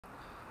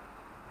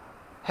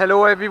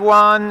Hello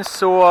everyone.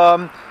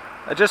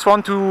 I just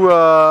want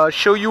to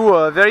show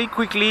you very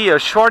quickly a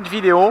short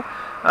video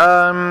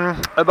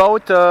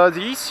about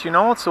this.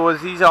 So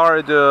these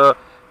are the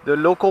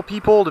local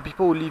people, the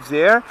people who live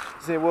there.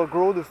 They will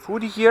grow the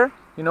food here.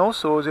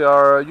 So they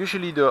are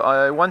usually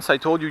once I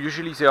told you,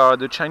 usually they are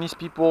the Chinese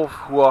people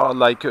who are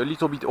like a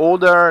little bit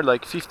older,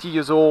 like 50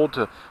 years old.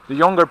 The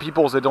younger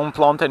people, they don't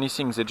plant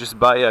anything. They just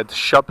buy at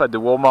shop at the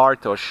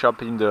Walmart or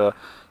shop in the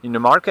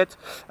market.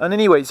 And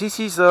anyway, this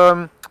is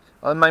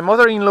my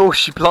mother-in-law.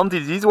 She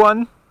planted this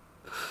one,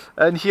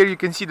 and here you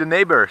can see the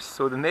neighbors.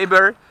 So the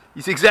neighbor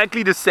is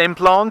exactly the same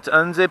plant,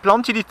 and they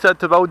planted it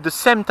at about the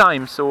same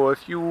time. So a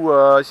few,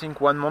 I think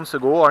 1 month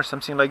ago or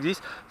something like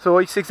this. So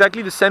it's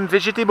exactly the same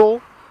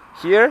vegetable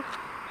here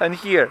and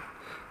here.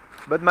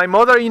 But my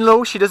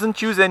mother-in-law, she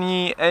doesn't use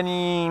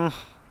anything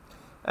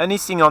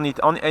on it,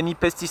 on any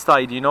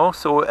pesticide.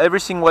 So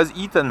everything was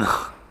eaten.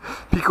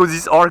 Because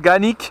it's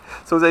organic,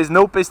 so there is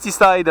no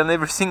pesticide and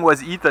everything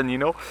was eaten,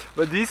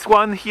 But this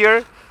one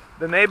here,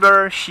 the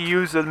neighbor, she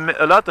used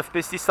a lot of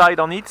pesticide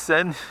on it,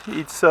 and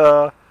it's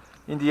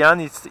in the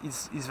end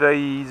it's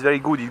very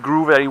good. It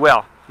grew very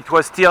well. It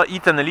was still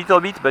eaten a little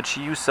bit, but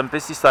she used some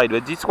pesticide.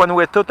 But this one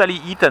were totally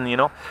eaten,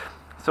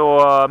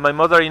 So my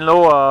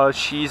mother-in-law,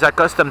 she is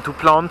accustomed to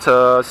plant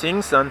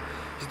things, and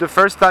it's the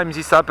first time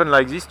this happened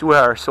like this to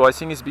her. So I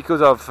think it's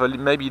because of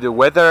maybe the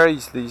weather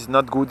is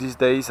not good these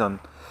days, and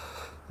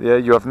yeah,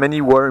 you have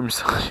many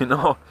worms,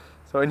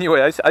 So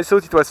anyway, I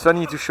thought it was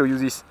funny to show you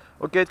this.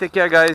 Okay, take care, guys.